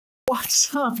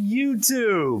What's up,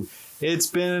 YouTube? It's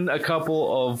been a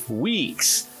couple of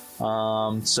weeks.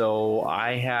 So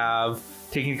I have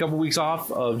taken a couple weeks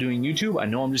off of doing YouTube. I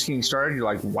know I'm just getting started. You're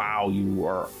like, wow, you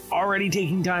are already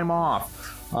taking time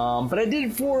off. But I did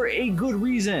it for a good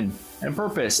reason and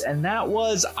purpose, and that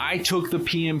was I took the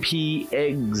PMP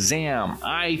exam.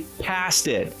 I passed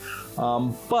it.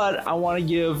 But I want to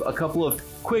give a couple of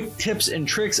quick tips and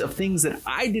tricks of things that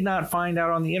I did not find out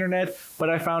on the internet, but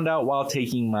I found out while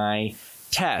taking my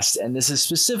test. And this is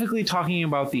specifically talking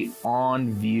about the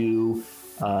OnVue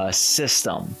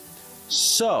system.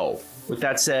 So with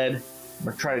that said, I'm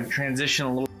going to try to transition a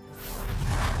little.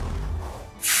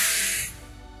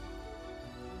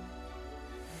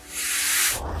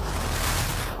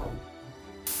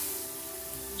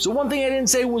 So one thing I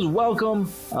didn't say was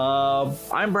welcome.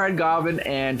 I'm Brad Govin,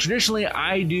 and traditionally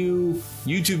I do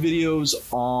YouTube videos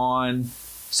on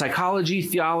psychology,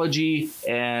 theology,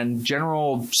 and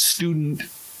general student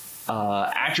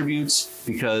attributes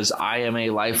because I am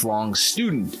a lifelong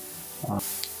student.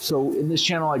 So in this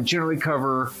channel I generally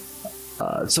cover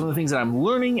some of the things that I'm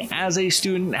learning as a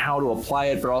student, how to apply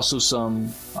it, but also some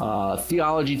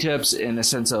theology tips in a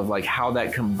sense of like how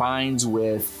that combines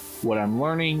with what I'm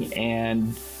learning.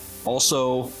 And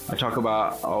also, I talk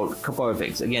about a couple other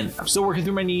things. Again, I'm still working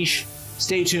through my niche.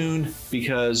 Stay tuned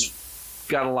because I've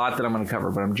got a lot that I'm going to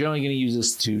cover, but I'm generally going to use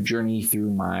this to journey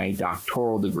through my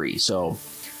doctoral degree. So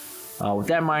with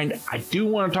that in mind, I do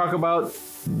want to talk about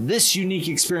this unique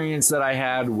experience that I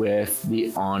had with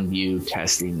the OnVue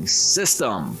testing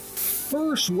system.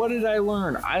 First, what did I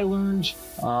learn? I learned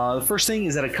the first thing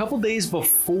is that a couple days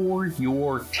before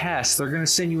your test, they're going to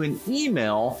send you an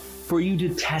email for you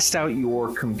to test out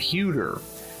your computer.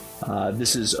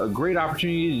 This is a great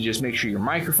opportunity to just make sure your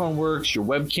microphone works, your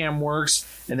webcam works,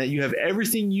 and that you have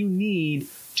everything you need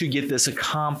to get this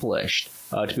accomplished.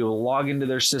 To be able to log into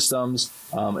their systems.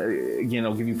 Again,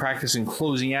 it'll give you practice in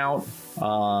closing out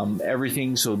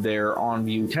everything so their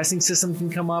OnVue testing system can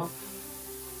come up.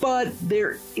 But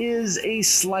there is a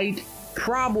slight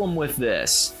problem with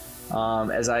this,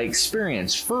 as I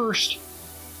experienced. First,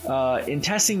 in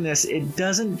testing this, it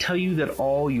doesn't tell you that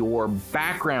all your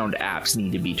background apps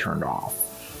need to be turned off.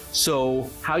 So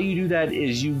how you do that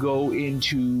is you go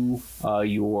into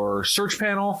your search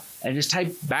panel and just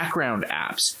type background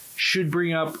apps. Should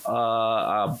bring up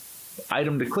a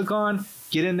item to click on,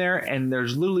 get in there, and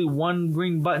there's literally one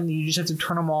green button. You just have to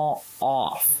turn them all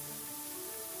off.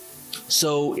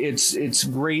 So it's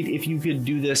great if you could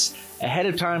do this ahead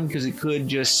of time because it could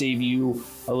just save you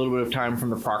a little bit of time from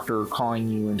the proctor calling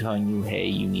you and telling you, hey,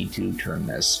 you need to turn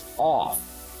this off.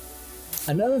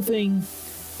 Another thing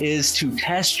is to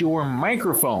test your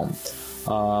microphone.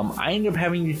 I ended up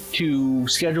having to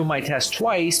schedule my test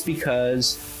twice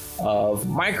because of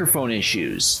microphone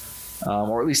issues,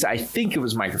 or at least I think it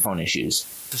was microphone issues.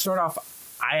 To start off,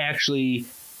 I actually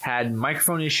had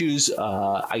microphone issues.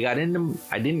 I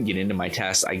didn't get into my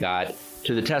test. I got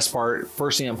to the test part.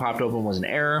 First thing that popped open was an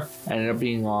error. I ended up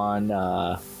being on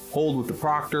hold with the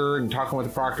proctor and talking with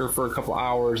the proctor for a couple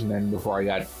hours, and then before I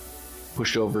got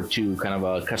pushed over to kind of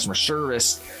a customer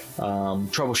service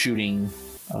troubleshooting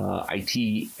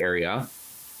IT area.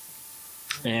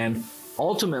 And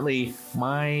ultimately,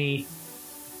 my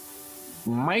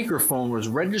microphone was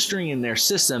registering in their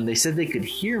system. They said they could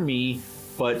hear me,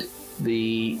 but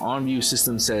the OnVue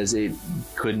system says it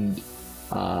couldn't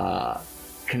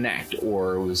connect,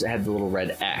 or it had the little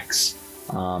red X.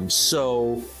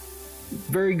 So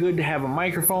very good to have a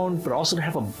microphone, but also to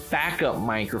have a backup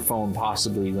microphone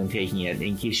possibly when taking it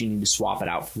in case you need to swap it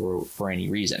out for any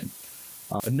reason.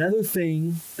 Another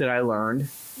thing that I learned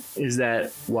is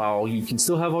that while you can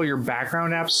still have all your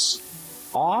background apps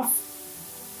off,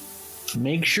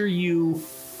 make sure you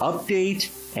update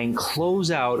and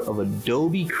close out of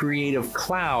Adobe Creative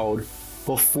Cloud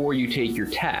before you take your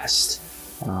test.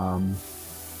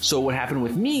 So what happened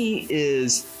with me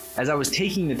is, as I was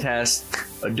taking the test,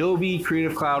 Adobe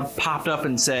Creative Cloud popped up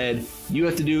and said, you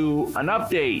have to do an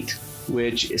update,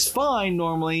 which is fine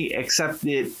normally, except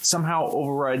it somehow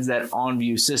overrides that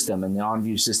OnVue system, and the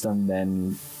OnVue system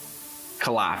then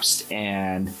collapsed,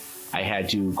 and I had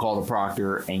to call the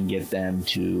proctor and get them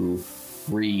to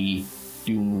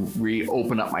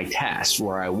reopen up my test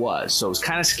where I was. So it was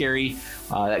kind of scary.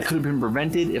 That could have been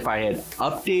prevented if I had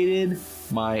updated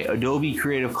my Adobe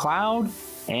Creative Cloud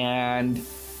and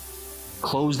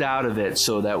closed out of it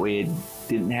so that way it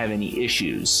didn't have any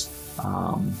issues.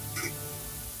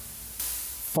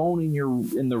 Phone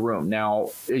in the room. Now,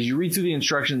 as you read through the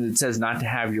instructions, it says not to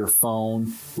have your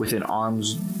phone within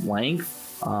arm's length.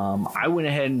 I went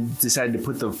ahead and decided to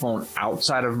put the phone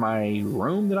outside of my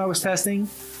room that I was testing.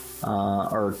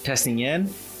 or testing in,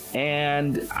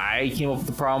 and I came up with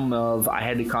the problem of I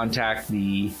had to contact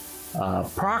the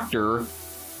proctor,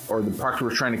 or the proctor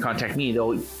was trying to contact me.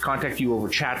 They'll contact you over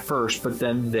chat first, but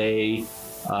then they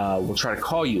will try to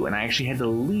call you, and I actually had to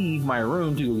leave my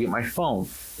room to go get my phone.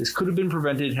 This could have been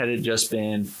prevented had it just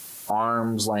been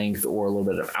arm's length or a little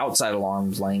bit of outside of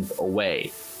arm's length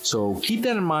away. So keep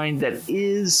that in mind. That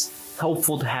is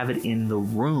helpful to have it in the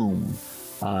room,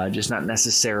 just not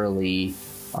necessarily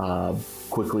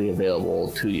quickly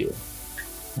available to you.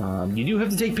 You do have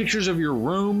to take pictures of your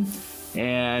room,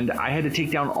 and I had to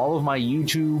take down all of my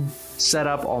YouTube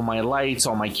setup, all my lights,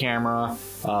 all my camera,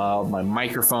 my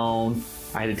microphone.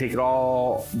 I had to take it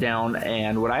all down,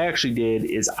 and what I actually did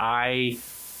is I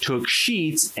took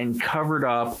sheets and covered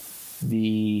up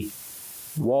the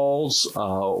walls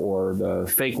or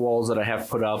the fake walls that I have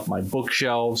put up, my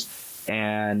bookshelves,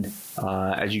 and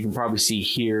as you can probably see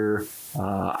here,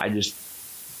 I just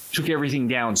took everything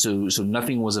down so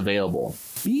nothing was available.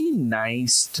 Be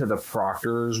nice to the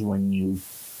proctors when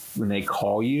they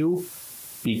call you,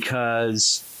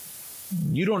 because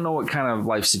you don't know what kind of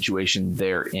life situation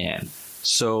they're in.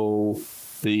 So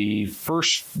the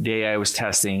first day I was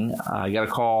testing, I got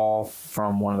a call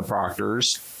from one of the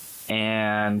proctors,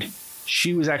 and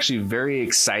she was actually very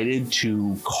excited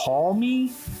to call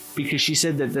me because she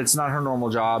said that that's not her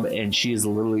normal job, and she is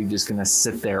literally just going to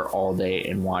sit there all day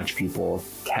and watch people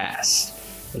test.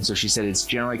 And so she said it's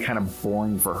generally kind of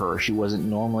boring for her. She wasn't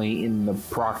normally in the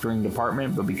proctoring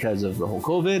department, but because of the whole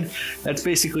COVID, that's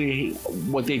basically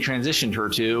what they transitioned her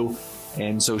to.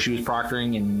 And so she was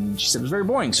proctoring, and she said it was very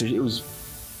boring. So it was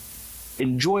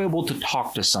enjoyable to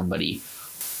talk to somebody.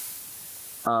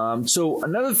 So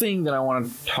another thing that I want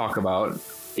to talk about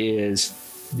is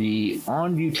the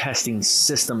OnVue testing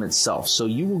system itself. So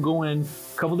you will go in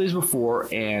a couple days before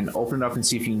and open it up and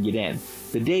see if you can get in.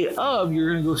 The day of,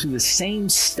 you're going to go through the same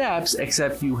steps,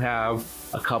 except you have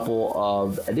a couple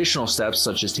of additional steps,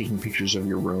 such as taking pictures of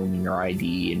your room and your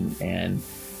ID and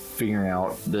figuring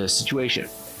out the situation.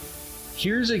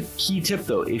 Here's a key tip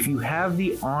though. If you have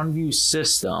the OnVue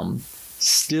system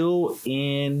still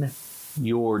in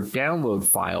your download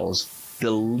files,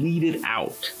 delete it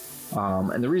out.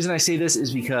 And the reason I say this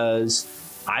is because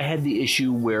I had the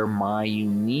issue where my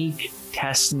unique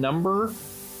test number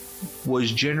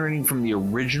was generating from the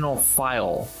original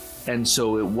file, and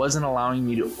so it wasn't allowing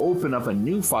me to open up a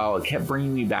new file. It kept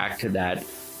bringing me back to that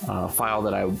file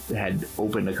that I had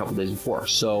opened a couple days before.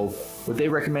 So what they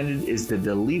recommended is to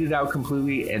delete it out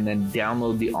completely and then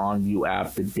download the OnVue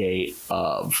app the day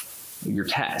of your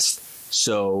test.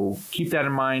 So keep that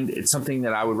in mind. It's something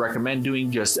that I would recommend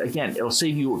doing. Just again, it'll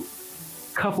save you a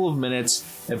couple of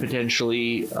minutes and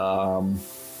potentially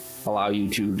allow you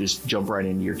to just jump right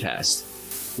into your test.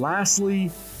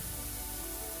 Lastly,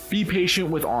 be patient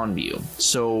with OnVue.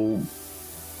 So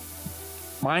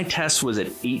my test was at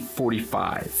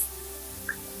 8:45.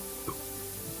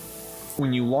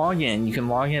 When you log in, you can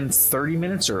log in 30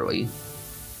 minutes early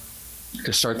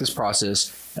to start this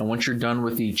process. And once you're done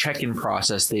with the check-in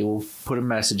process, they will put a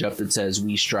message up that says,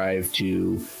 we strive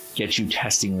to get you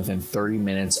testing within 30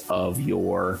 minutes of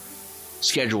your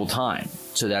scheduled time.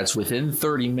 So that's within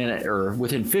 30 minutes or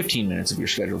within 15 minutes of your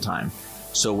scheduled time.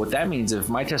 So what that means, if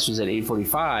my test was at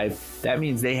 8:45, that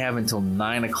means they have until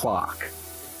 9 o'clock.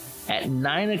 At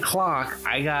 9 o'clock,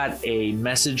 I got a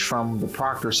message from the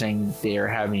proctor saying they're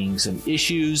having some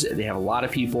issues, they have a lot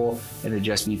of people, and to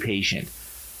just be patient.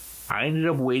 I ended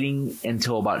up waiting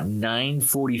until about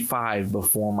 9:45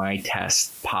 before my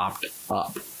test popped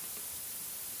up.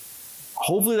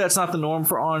 Hopefully that's not the norm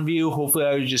for OnVue. Hopefully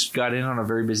I just got in on a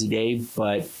very busy day,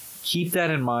 but keep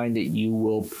that in mind that you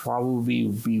will probably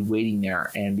be waiting there.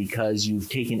 And because you've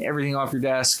taken everything off your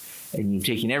desk and you've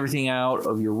taken everything out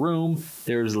of your room,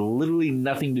 there's literally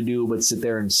nothing to do but sit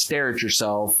there and stare at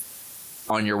yourself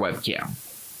on your webcam.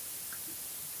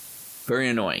 Very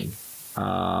annoying.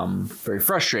 Very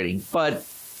frustrating, but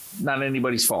not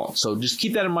anybody's fault. So just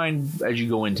keep that in mind as you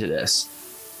go into this.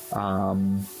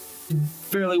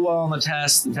 Fairly well on the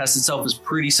test. The test itself is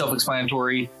pretty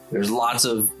self-explanatory. There's lots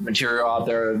of material out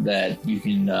there that you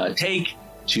can take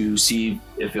to see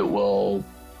if it will,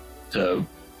 to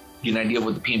get an idea of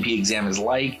what the PMP exam is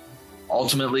like.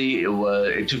 Ultimately,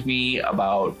 it took me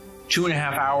about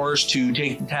 2.5 hours to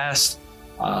take the test.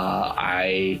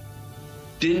 I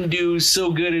didn't do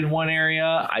so good in one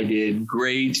area. I did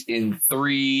great in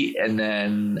 3, and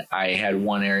then I had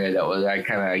one area that was,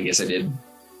 I guess I did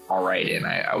all right in.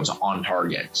 I was on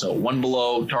target. So 1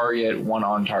 below target, 1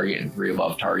 on target, and 3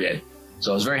 above target.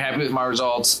 So I was very happy with my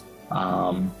results.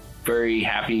 Very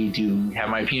happy to have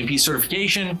my PMP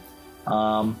certification,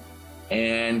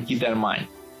 and keep that in mind.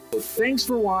 Thanks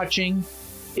for watching.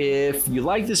 If you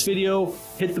like this video,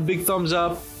 hit the big thumbs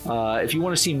up. If you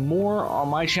want to see more on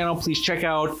my channel, please check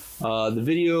out the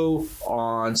video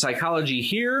on psychology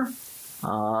here.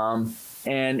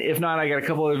 And if not, I got a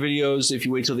couple other videos if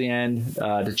you wait till the end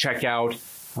to check out.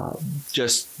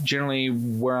 Just generally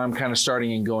where I'm kind of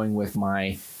starting and going with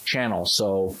my channel.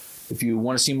 So if you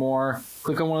want to see more,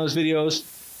 click on one of those videos.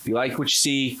 If you like what you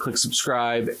see, click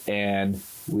subscribe, and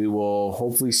we will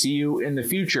hopefully see you in the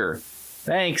future.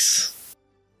 Thanks.